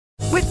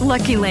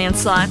Lucky Land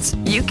Slots,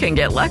 you can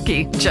get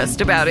lucky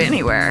just about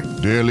anywhere.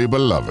 Dearly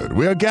beloved,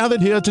 we are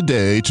gathered here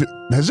today to...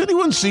 Has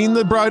anyone seen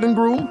the bride and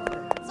groom?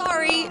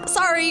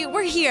 Sorry,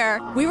 we're here.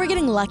 We were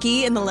getting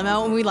lucky in the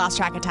limo and we lost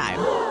track of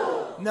time.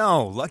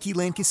 No, Lucky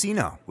Land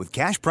Casino, with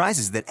cash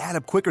prizes that add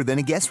up quicker than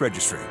a guest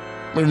registry.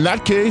 In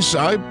that case,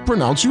 I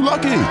pronounce you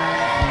lucky.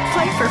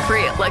 Play for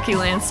free at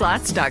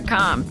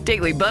LuckyLandSlots.com.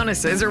 Daily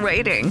bonuses are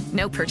waiting.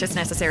 No purchase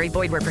necessary.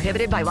 Void where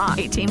prohibited by law.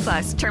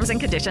 18+. Terms and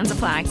conditions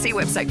apply. See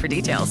website for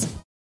details.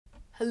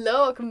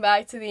 Hello, welcome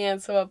back to the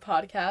And So What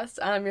podcast.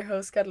 I'm your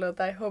host,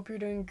 Carlota. I hope you're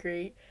doing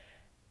great.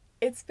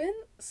 It's been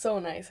so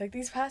nice. Like,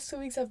 these past 2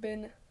 weeks have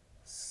been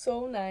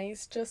so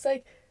nice. Just,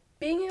 like,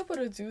 being able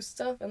to do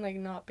stuff and, like,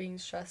 not being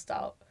stressed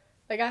out.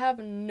 Like, I have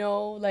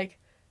no, like,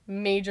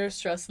 major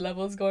stress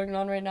levels going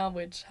on right now,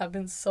 which have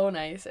been so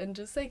nice. And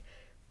just, like,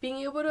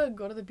 being able to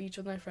go to the beach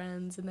with my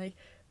friends and, like,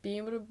 being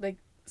able to, like,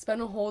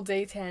 spend a whole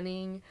day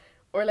tanning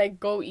or, like,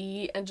 go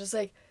eat and just,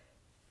 like,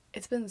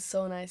 it's been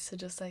so nice to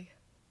just, like,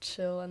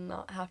 chill and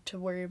not have to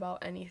worry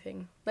about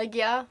anything. Like,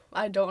 yeah,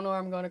 I don't know where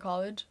I'm going to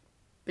college,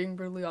 being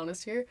brutally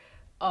honest here.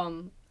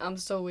 I'm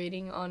still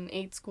waiting on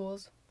 8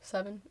 schools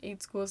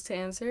to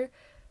answer,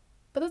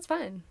 but that's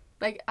fine.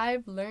 Like,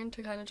 I've learned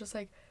to kind of just,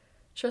 like,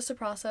 trust the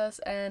process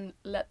and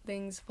let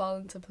things fall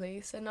into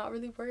place and not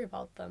really worry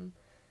about them.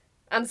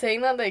 I'm saying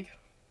that, like,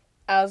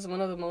 as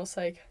one of the most,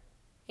 like,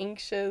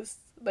 anxious,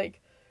 like,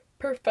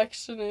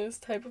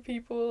 perfectionist type of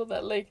people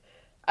that, like,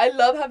 I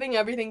love having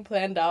everything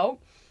planned out,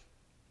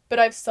 but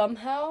I've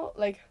somehow,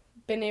 like,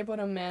 been able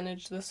to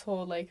manage this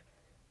whole, like,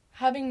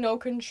 having no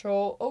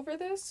control over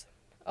this.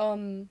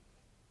 And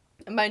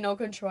by no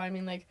control, I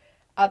mean, like,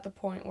 at the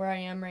point where I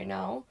am right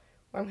now,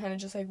 where I'm kind of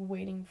just, like,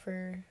 waiting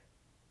for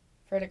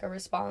like, a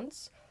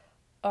response.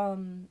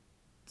 So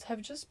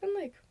I've just been,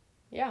 like,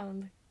 yeah,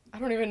 I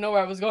don't even know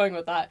where I was going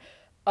with that.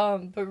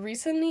 But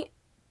recently,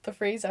 the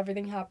phrase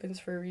everything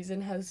happens for a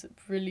reason has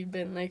really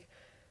been, like,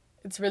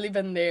 it's really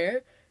been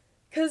there.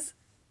 Because,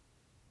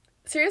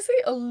 seriously,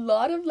 a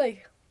lot of,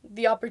 like,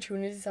 the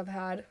opportunities I've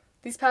had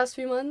these past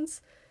few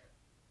months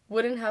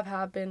wouldn't have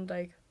happened,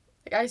 like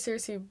I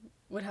seriously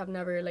would have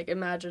never, like,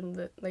 imagined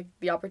that, like,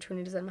 the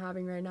opportunities I'm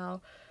having right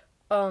now.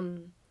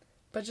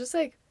 But just,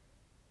 like,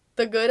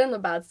 the good and the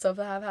bad stuff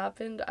that have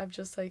happened, I've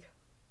just, like,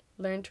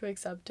 learned to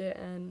accept it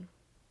and,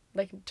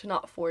 like, to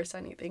not force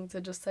anything, to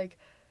just, like,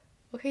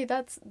 okay,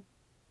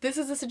 this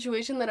is the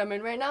situation that I'm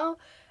in right now,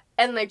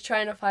 and, like,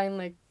 trying to find,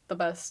 like, the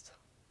best,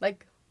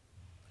 like,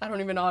 I don't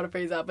even know how to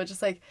phrase that, but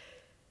just, like,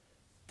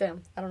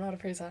 damn, I don't know how to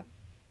phrase that.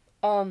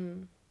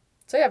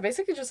 So yeah,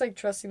 basically just, like,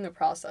 trusting the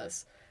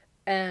process.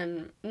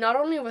 And not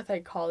only with,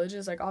 like,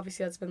 colleges, like,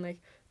 obviously that's been, like,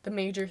 the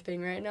major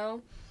thing right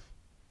now,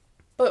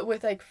 but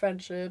with, like,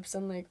 friendships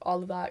and, like,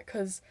 all of that,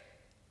 because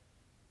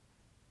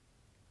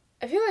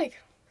I feel like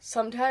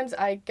sometimes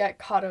I get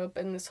caught up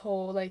in this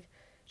whole, like,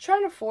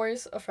 trying to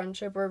force a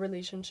friendship or a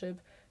relationship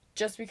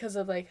just because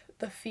of, like,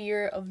 the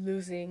fear of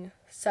losing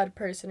said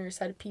person or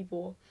said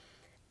people.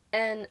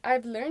 And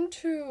I've learned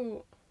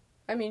to,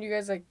 I mean, you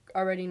guys, like,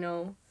 already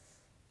know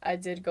I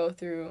did go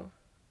through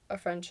a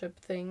friendship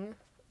thing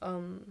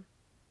in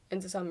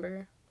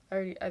December. I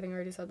think I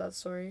already said that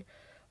story.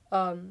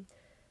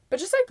 But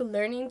just, like,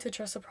 learning to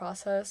trust the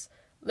process,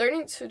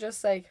 learning to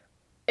just, like,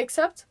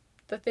 accept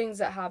the things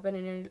that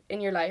happen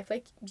in your life.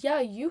 Like, yeah,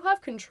 you have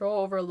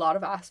control over a lot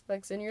of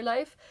aspects in your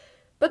life,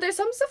 but there's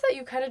some stuff that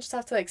you kind of just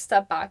have to, like,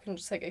 step back and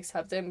just, like,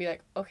 accept it and be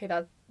like, okay,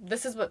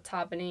 this is what's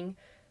happening.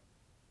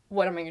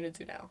 What am I going to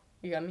do now?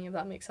 You got me, if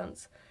that makes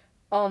sense.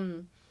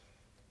 And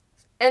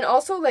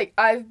also, like,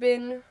 I've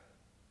been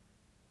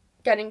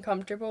getting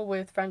comfortable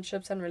with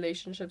friendships and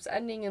relationships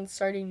ending and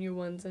starting new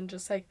ones and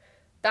just, like,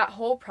 that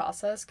whole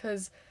process,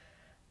 because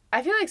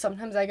I feel like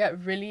sometimes I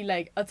get really,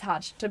 like,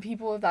 attached to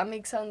people, if that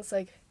makes sense,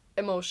 like,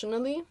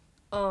 emotionally.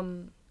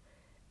 And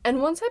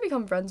once I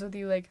become friends with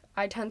you, like,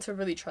 I tend to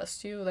really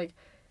trust you. Like,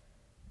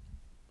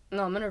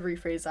 no, I'm gonna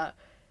rephrase that.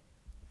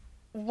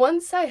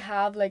 Once I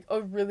have, like,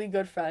 a really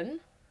good friend,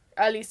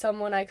 at least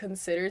someone I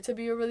consider to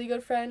be a really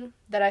good friend,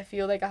 that I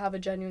feel like I have a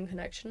genuine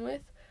connection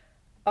with,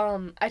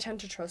 I tend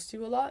to trust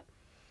you a lot.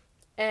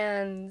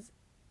 And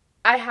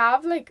I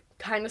have, like,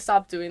 kind of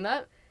stopped doing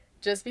that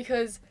just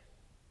because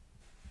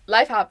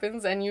life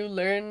happens and you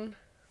learn,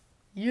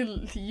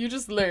 you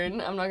just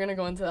learn. I'm not gonna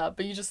go into that,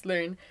 but you just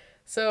learn.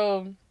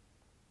 So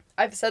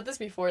I've said this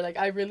before, like,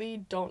 I really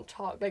don't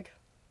talk, like,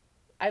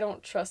 I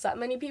don't trust that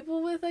many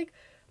people with, like,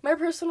 my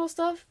personal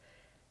stuff.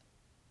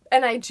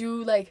 And I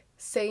do, like,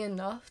 say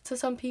enough to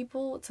some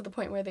people to the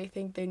point where they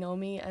think they know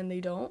me and they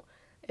don't,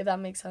 if that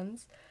makes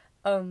sense.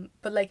 But,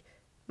 like,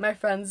 my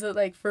friends that,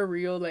 like, for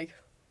real, like,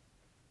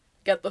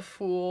 get the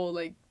full,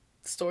 like,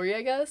 story,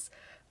 I guess.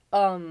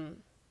 I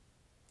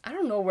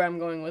don't know where I'm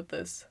going with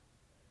this.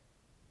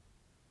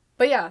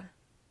 But yeah,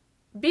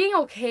 being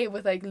okay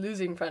with, like,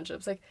 losing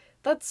friendships, like,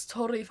 that's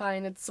totally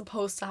fine. It's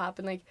supposed to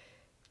happen. Like,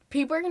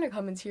 people are gonna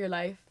come into your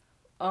life,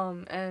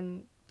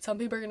 and some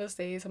people are gonna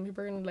stay, some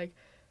people are gonna, like,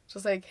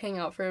 just, like, hang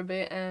out for a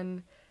bit,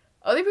 and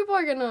other people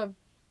are gonna,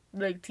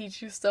 like,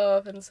 teach you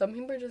stuff, and some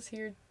people are just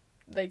here,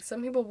 like,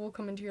 some people will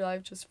come into your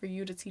life just for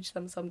you to teach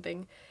them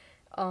something.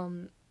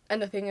 And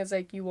the thing is,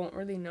 like, you won't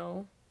really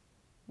know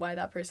why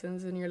that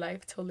person's in your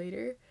life till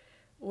later,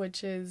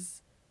 which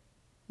is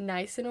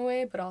nice in a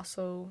way, but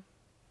also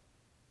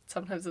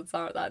sometimes it's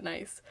not that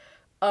nice.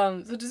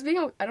 So just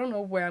being, I don't know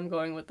where I'm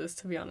going with this,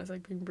 to be honest,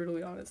 like, being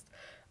brutally honest.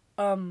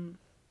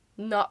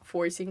 Not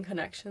forcing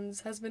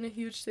connections has been a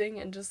huge thing,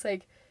 and just,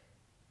 like,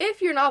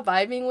 if you're not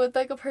vibing with,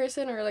 like, a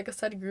person or, like, a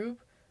set group,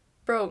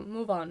 bro,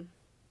 move on.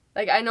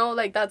 Like, I know,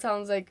 like, that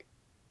sounds like,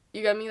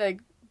 you get me,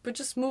 like, but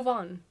just move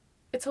on.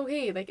 It's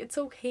okay. Like, it's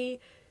okay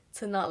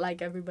to not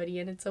like everybody,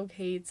 and it's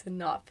okay to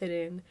not fit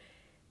in.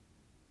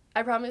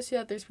 I promise you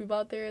that there's people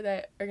out there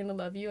that are gonna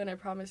love you, and I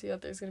promise you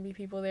that there's gonna be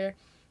people there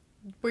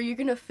where you're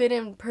gonna fit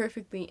in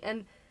perfectly,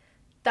 and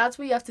that's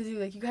what you have to do.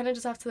 Like, you kind of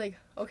just have to, like,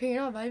 okay,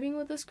 you're not vibing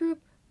with this group,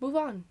 move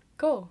on,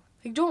 go.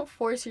 Like, don't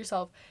force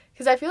yourself,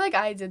 because I feel like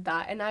I did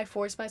that, and I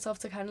forced myself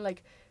to kind of,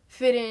 like,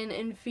 fit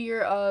in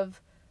fear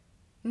of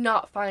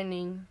not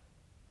finding,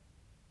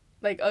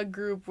 like, a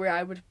group where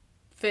I would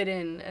fit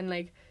in and,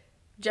 like,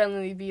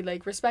 generally be,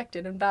 like,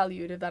 respected and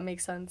valued, if that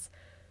makes sense.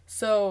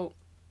 So,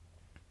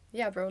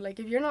 yeah, bro, like,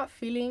 if you're not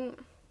feeling,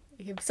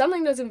 like, if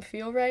something doesn't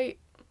feel right,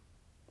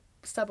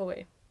 step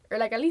away. Or,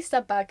 like, at least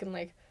step back and,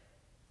 like,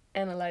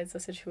 analyze the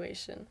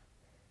situation.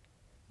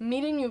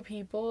 Meeting new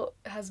people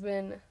has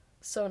been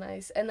so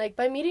nice. And, like,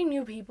 by meeting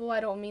new people,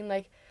 I don't mean,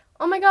 like,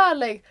 oh my god,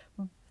 like,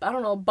 I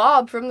don't know,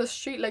 Bob from the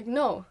street. Like,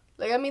 no.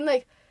 Like, I mean,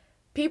 like,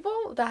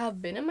 people that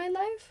have been in my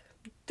life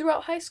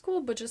throughout high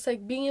school, but just,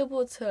 like, being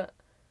able to,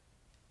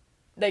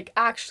 like,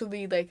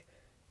 actually, like,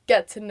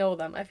 get to know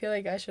them. I feel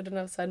like I shouldn't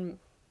have said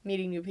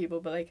meeting new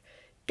people, but, like,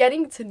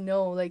 getting to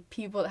know, like,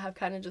 people that have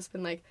kind of just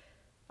been, like,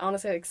 I want to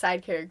say, like,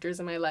 side characters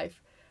in my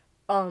life,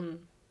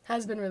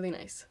 has been really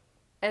nice.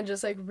 And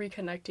just, like,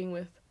 reconnecting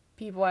with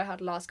people I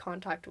had lost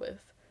contact with.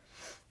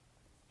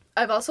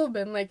 I've also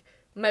been, like,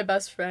 my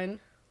best friend,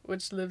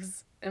 which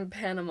lives in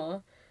Panama,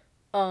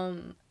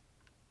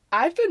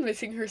 I've been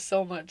missing her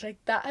so much.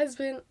 Like, that has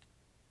been,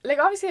 like,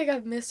 obviously, like,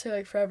 I've missed her,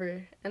 like,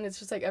 forever. And it's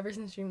just, like, ever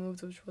since she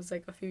moved, which was,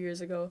 like, a few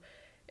years ago,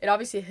 it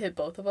obviously hit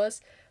both of us.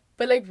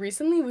 But, like,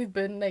 recently we've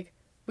both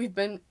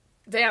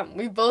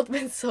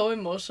been so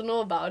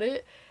emotional about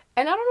it.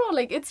 And I don't know,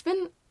 like, it's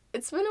been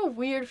a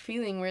weird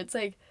feeling where it's,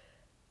 like,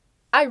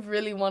 I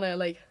really want to,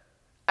 like,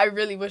 I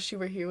really wish you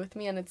were here with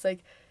me. And it's,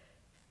 like,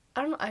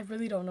 I don't know, I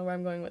really don't know where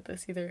I'm going with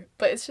this either.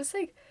 But it's just,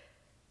 like,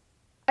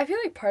 I feel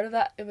like part of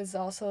that, it was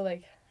also,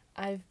 like,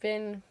 I've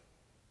been,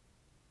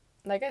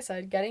 like I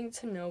said, getting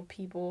to know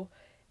people.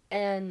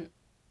 And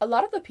a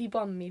lot of the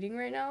people I'm meeting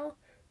right now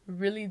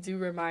really do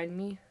remind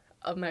me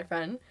of my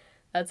friend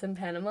that's in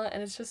Panama.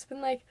 And it's just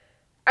been, like,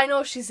 I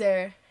know she's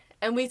there,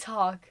 and we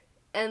talk,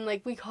 and,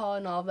 like, we call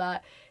and all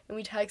that, and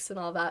we text and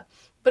all that,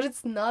 but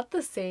it's not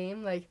the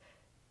same. Like,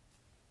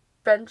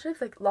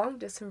 friendships, like, long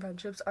distance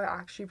friendships are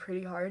actually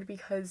pretty hard,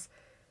 because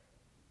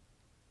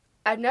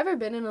I've never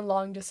been in a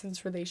long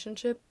distance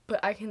relationship, but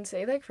I can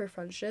say, like, for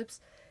friendships,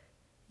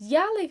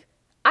 yeah, like,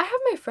 I have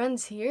my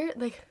friends here,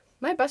 like,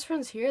 my best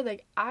friends here,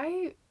 like,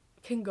 I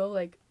can go,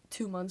 like,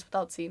 2 months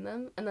without seeing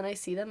them, and then I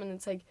see them, and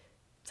it's like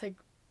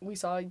we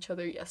saw each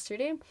other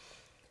yesterday.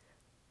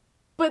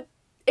 But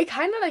it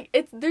kind of,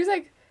 like, there's,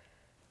 like,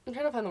 I'm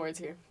trying to find the words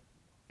here.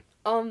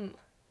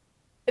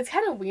 It's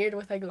kind of weird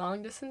with, like,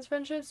 long distance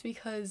friendships,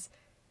 because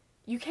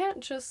you can't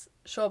just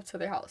show up to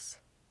their house.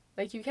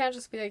 Like, you can't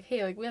just be like,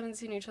 hey, like, we haven't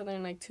seen each other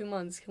in, like, 2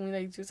 months. Can we,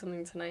 like, do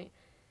something tonight?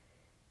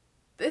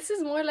 This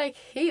is more like,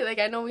 hey, like,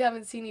 I know we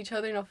haven't seen each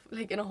other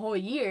in a whole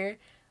year.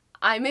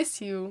 I miss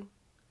you,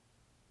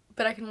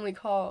 but I can only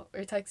call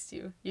or text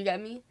you. You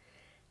get me?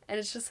 And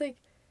it's just, like,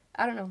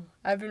 I don't know.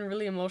 I've been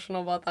really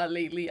emotional about that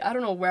lately. I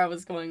don't know where I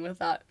was going with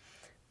that.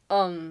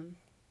 Damn.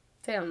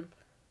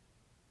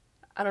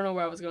 I don't know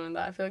where I was going with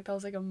that. I feel like that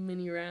was, like, a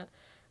mini rant.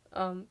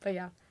 But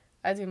yeah,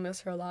 I do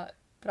miss her a lot.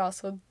 But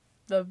also,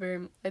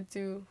 Damn,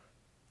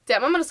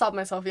 I'm gonna stop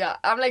myself. Yeah,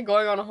 I'm, like,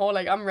 going on a whole,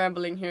 like, I'm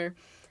rambling here.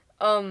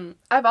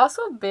 I've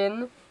also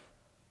been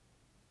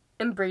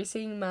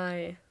embracing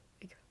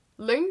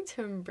learning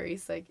to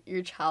embrace, like,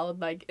 your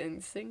childlike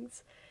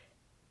instincts.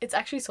 It's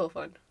actually so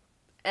fun.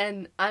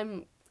 And I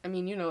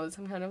mean, you know,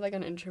 I'm kind of, like,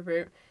 an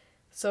introvert.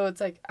 So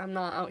it's, like, I'm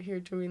not out here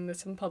doing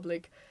this in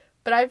public.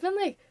 But I've been,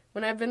 like,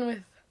 when I've been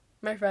with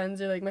my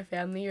friends or, like, my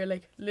family, or,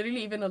 like,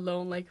 literally even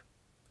alone, like,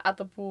 at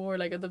the pool or,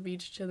 like, at the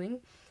beach chilling,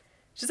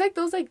 just, like,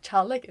 those, like,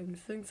 childlike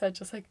instincts that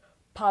just, like,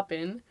 pop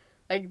in.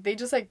 Like, they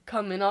just, like,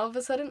 come in all of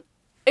a sudden.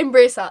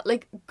 Embrace that.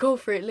 Like, go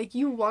for it. Like,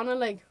 you wanna,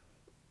 like,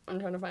 I'm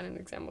trying to find an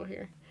example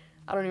here.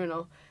 I don't even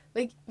know.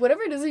 Like,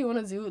 whatever it is that you want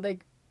to do,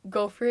 like,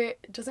 go for it.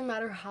 It doesn't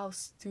matter how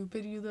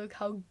stupid you look,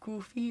 how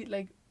goofy,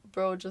 like,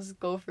 bro, just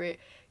go for it.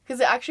 Because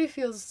it actually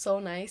feels so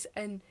nice,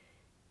 and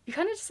you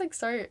kind of just, like,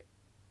 start,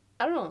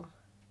 I don't know.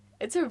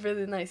 It's a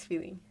really nice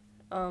feeling.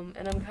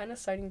 And I'm kind of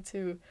starting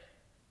to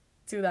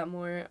do that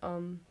more.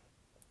 I'm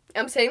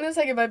saying this,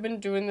 like, if I've been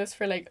doing this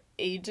for, like,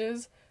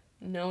 ages.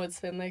 No, it's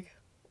been, like,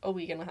 a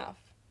week and a half.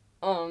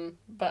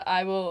 But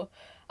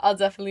I'll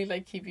definitely,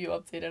 like, keep you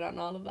updated on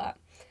all of that.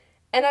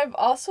 And I've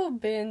also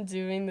been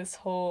doing this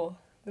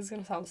is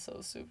gonna sound so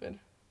stupid.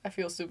 I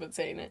feel stupid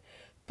saying it.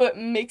 But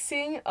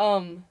mixing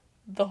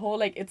the whole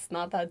like it's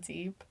not that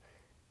deep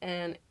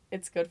and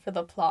it's good for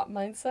the plot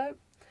mindset.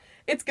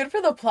 It's good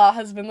for the plot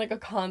has been like a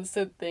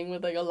constant thing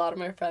with like a lot of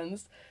my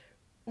friends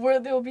where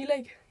they'll be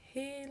like,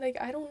 hey, like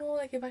I don't know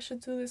like if I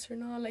should do this or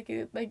not, like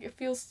it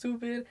feels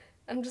stupid.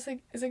 I'm just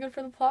like, is it good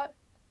for the plot?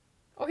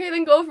 Okay,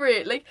 then go for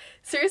it. Like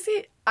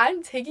seriously,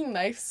 I'm taking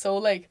life so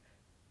like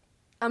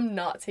I'm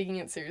not taking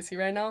it seriously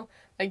right now.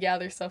 Like yeah,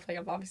 there's stuff like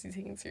I'm obviously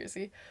taking it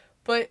seriously.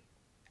 But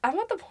I'm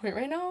at the point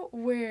right now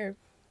where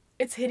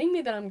it's hitting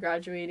me that I'm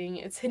graduating.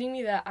 It's hitting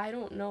me that I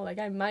don't know, like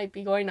I might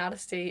be going out of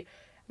state,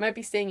 I might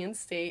be staying in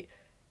state.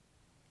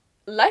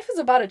 Life is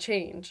about to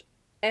change.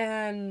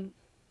 And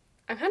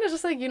I'm kind of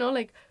just like,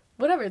 like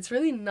whatever, it's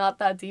really not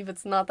that deep.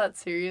 It's not that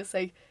serious.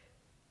 Like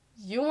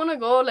you want to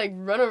go like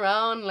run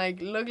around,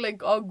 like look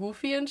like all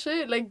goofy and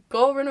shit, like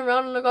go run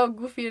around and look all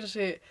goofy and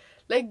shit.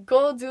 Like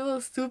go do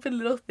those stupid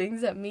little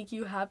things that make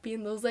you happy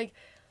and those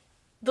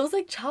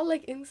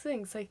childlike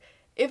instincts. Like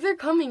if they're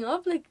coming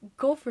up, like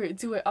go for it,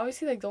 do it.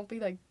 Obviously like don't be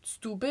like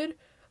stupid.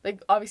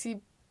 Like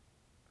obviously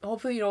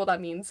hopefully you know what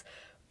that means.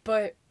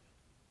 But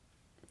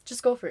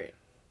just go for it.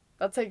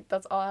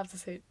 That's all I have to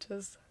say.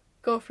 Just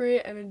go for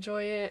it and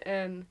enjoy it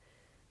and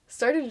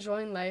start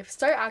enjoying life.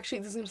 Start actually,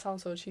 this is gonna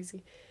sound so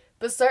cheesy,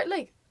 but start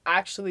like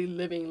actually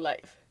living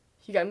life.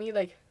 You got me?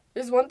 Like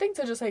there's one thing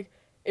to just like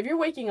if you're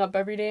waking up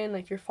every day and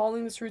like you're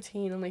following this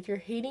routine and like you're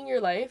hating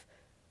your life,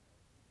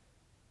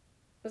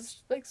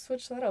 let's like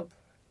switch that up.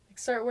 Like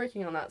start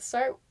working on that.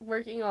 Start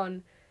working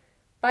on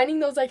finding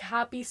those like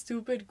happy,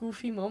 stupid,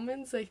 goofy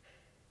moments. Like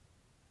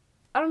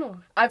I don't know.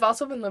 I've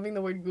also been loving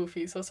the word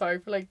goofy, so sorry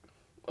for like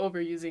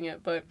overusing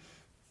it, but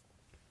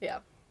yeah.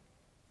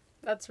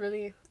 That's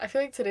really, I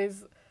feel like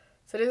today's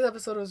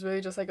episode was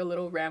really just like a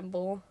little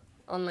ramble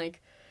on like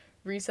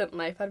recent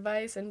life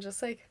advice and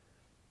just like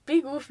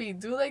be goofy,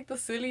 do like the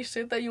silly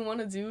shit that you want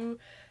to do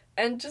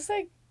and just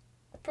like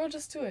bro,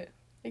 just do it.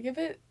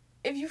 Like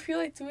if you feel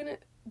like doing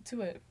it,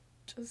 do it.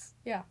 Just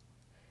yeah.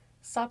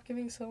 Stop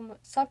caring so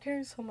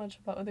much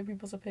about other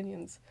people's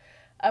opinions.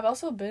 I've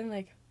also been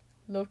like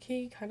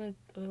low-key kind of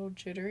a little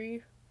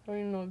jittery. I don't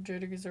even know if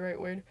jittery is the right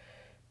word,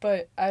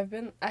 but I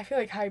feel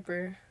like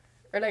hyper,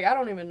 or like I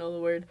don't even know the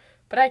word,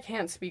 but I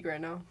can't speak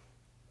right now.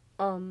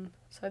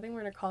 So I think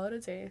we're gonna call it a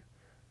day.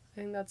 I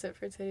think that's it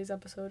for today's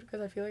episode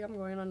because I feel like I'm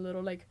going on a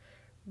little like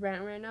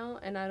rant right now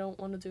and I don't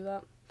want to do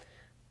that.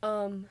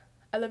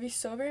 I love you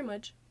so very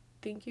much.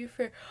 Thank you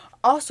for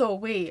also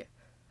wait.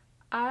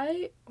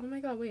 Oh my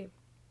god, wait.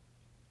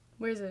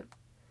 Where is it?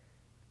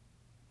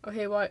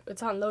 Okay, well,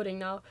 it's not loading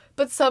now.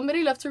 But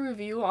somebody left a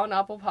review on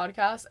Apple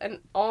Podcasts, and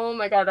oh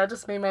my god, that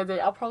just made my day.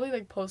 I'll probably,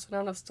 like, post it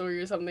on a story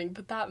or something,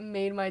 but that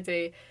made my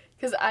day.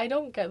 Because I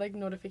don't get, like,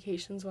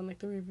 notifications when, like,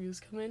 the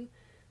reviews come in.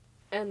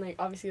 And, like,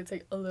 obviously it's,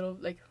 like, a little,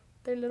 like,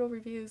 they're little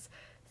reviews.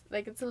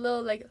 Like, it's a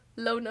little, like,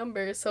 low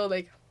number, so,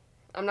 like,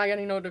 I'm not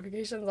getting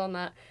notifications on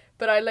that.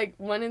 But I, like,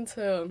 went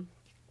into,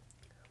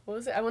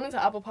 I went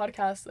into Apple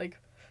Podcasts, like,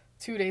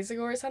 2 days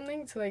ago or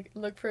something to, like,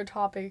 look for a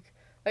topic.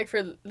 Like,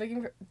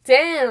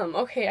 damn,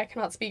 okay, I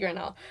cannot speak right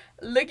now.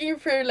 Looking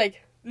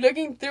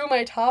through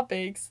my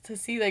topics to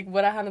see, like,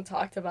 what I haven't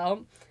talked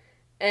about.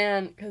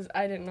 And, because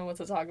I didn't know what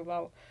to talk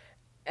about.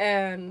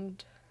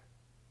 And,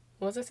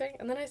 what was I saying?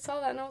 And then I saw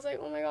that and I was like,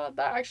 oh my god,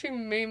 that actually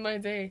made my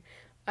day.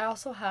 I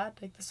also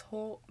had, like, this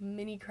whole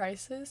mini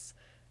crisis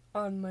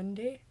on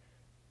Monday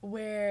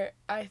where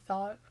I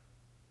thought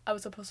I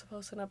was supposed to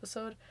post an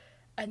episode.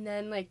 And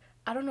then, like,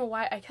 I don't know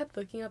why, I kept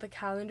looking at the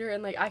calendar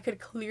and, like, I could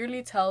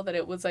clearly tell that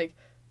it was, like,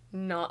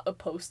 not a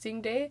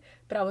posting day,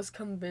 but I was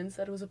convinced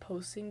that it was a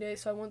posting day,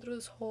 so I went through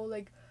this whole,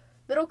 like,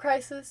 little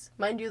crisis.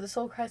 Mind you, this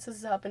whole crisis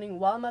is happening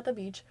while I'm at the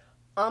beach,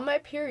 on my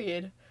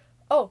period.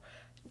 Oh,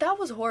 that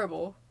was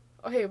horrible.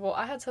 Okay, well,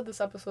 I had said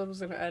this episode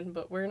was gonna end,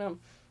 but we're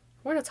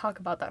gonna talk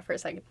about that for a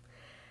second.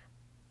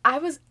 I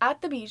was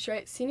at the beach,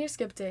 right, senior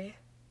skip day,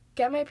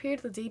 get my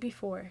period the day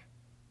before.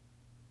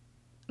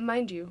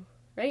 Mind you,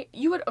 right,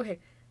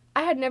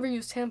 I had never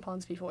used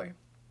tampons before.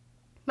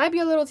 Might be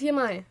a little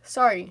TMI,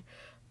 sorry,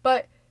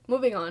 but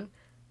moving on.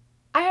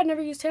 I had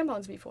never used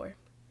tampons before,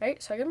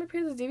 right? So I got my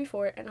period the day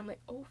before, and I'm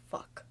like, oh,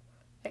 fuck.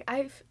 Like,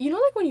 like,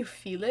 when you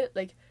feel it,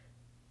 like,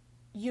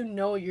 you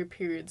know your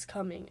period's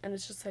coming, and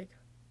it's just like,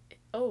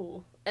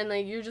 oh. And,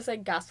 like, you're just,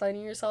 like,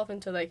 gaslighting yourself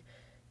into, like,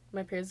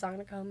 my period's not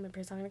gonna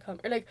come.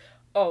 Or, like,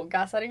 oh,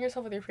 gaslighting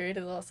yourself with your period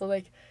is also,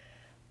 like,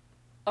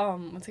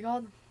 what's it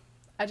called?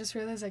 I just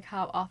realized, like,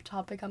 how off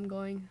topic I'm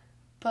going.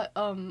 But,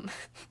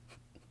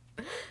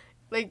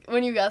 like,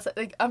 when you gaslight,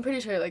 like, I'm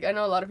pretty sure, like, I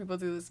know a lot of people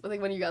do this, but, like,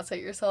 when you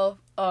gaslight yourself,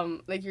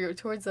 like, you're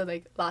towards the,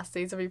 like, last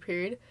days of your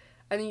period,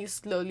 and then you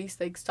slowly,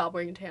 like, stop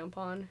wearing a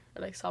tampon,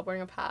 or, like, stop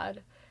wearing a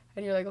pad,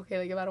 and you're like, okay,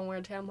 like, if I don't wear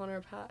a tampon or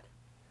a pad,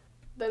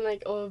 then,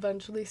 like, it'll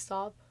eventually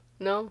stop.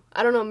 No?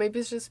 I don't know, maybe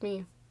it's just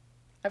me.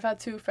 I've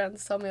had 2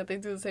 friends tell me that they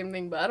do the same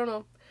thing, but I don't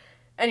know.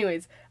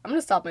 Anyways, I'm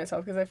gonna stop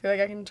myself, because I feel like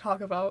I can talk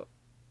about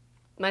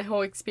my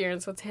whole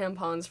experience with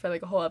tampons for,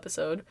 like, a whole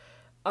episode.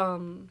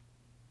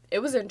 It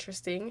was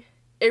interesting.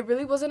 it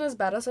really wasn't as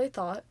bad as I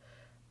thought.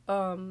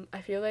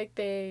 I feel like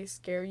they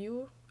scare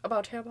you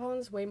about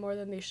tampons way more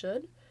than they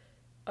should.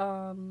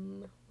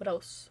 What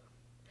else?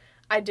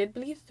 I did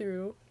bleed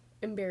through.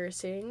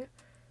 Embarrassing.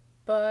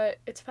 But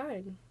it's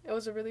fine. It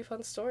was a really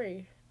fun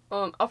story.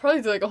 I'll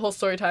probably do like a whole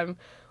story time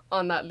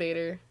on that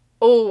later.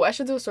 Oh, I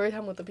should do a story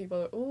time with the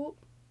people. Ooh.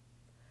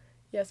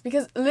 Yes,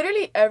 because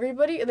literally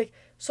everybody, like,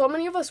 so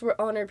many of us were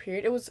on our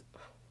period. It was,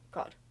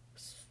 God,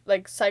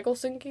 like, cycle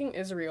syncing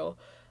is real.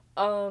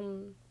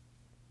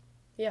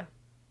 Yeah,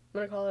 I'm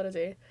gonna call it a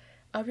day.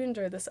 I hope you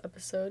enjoyed this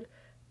episode.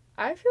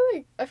 I feel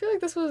like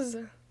this is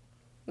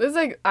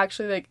like,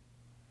 actually, like,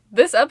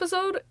 this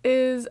episode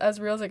is as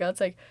real as it gets.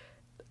 Like,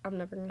 I'm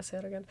never gonna say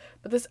it again.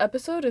 But this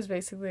episode is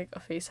basically like a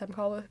FaceTime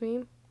call with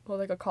me. Well,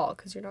 like a call,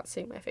 because you're not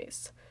seeing my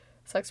face.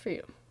 Sucks for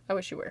you. I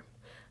wish you were.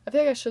 I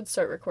feel like I should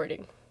start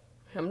recording.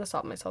 I'm gonna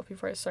stop myself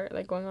before I start,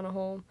 like, going on a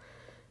whole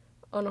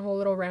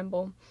little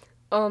ramble.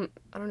 I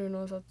don't even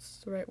know if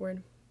that's the right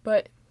word.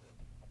 But,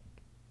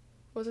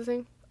 what was I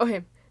saying?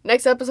 Okay,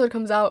 next episode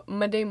comes out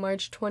Monday,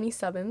 March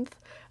 27th.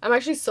 I'm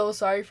actually so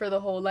sorry for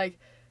the whole, like,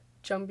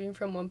 jumping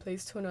from one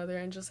place to another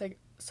and just, like,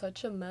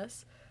 such a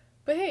mess.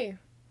 But hey,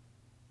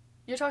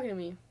 you're talking to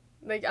me.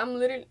 Like, I'm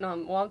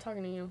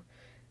talking to you.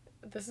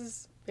 This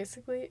is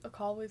basically a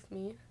call with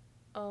me.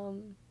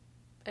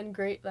 And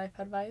great life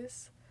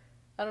advice.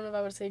 I don't know if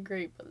I would say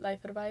great, but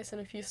life advice and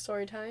a few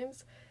story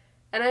times.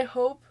 And I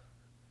hope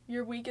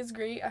your week is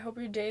great. I hope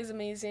your day is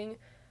amazing.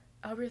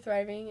 I hope you're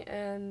thriving.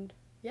 And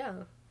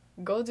yeah,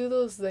 go do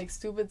those, like,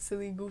 stupid,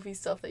 silly, goofy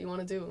stuff that you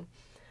want to do.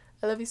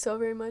 I love you so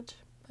very much.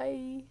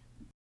 Bye.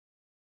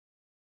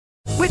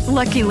 With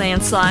Lucky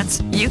Land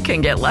Slots, you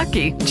can get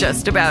lucky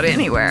just about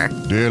anywhere.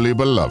 Dearly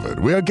beloved,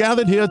 we are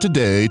gathered here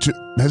today to...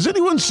 Has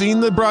anyone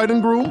seen the bride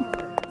and groom?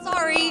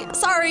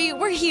 Sorry,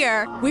 we're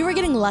here. We were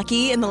getting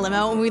lucky in the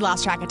limo and we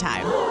lost track of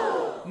time.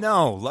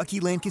 No, Lucky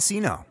Land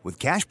Casino, with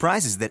cash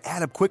prizes that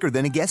add up quicker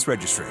than a guest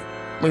registry.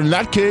 In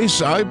that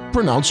case, I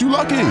pronounce you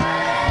lucky.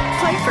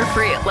 Play for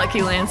free at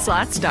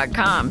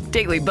LuckyLandSlots.com.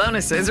 Daily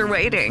bonuses are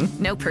waiting.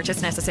 No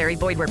purchase necessary.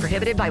 Void where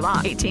prohibited by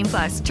law.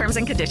 18+. Terms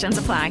and conditions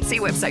apply. See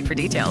website for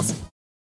details.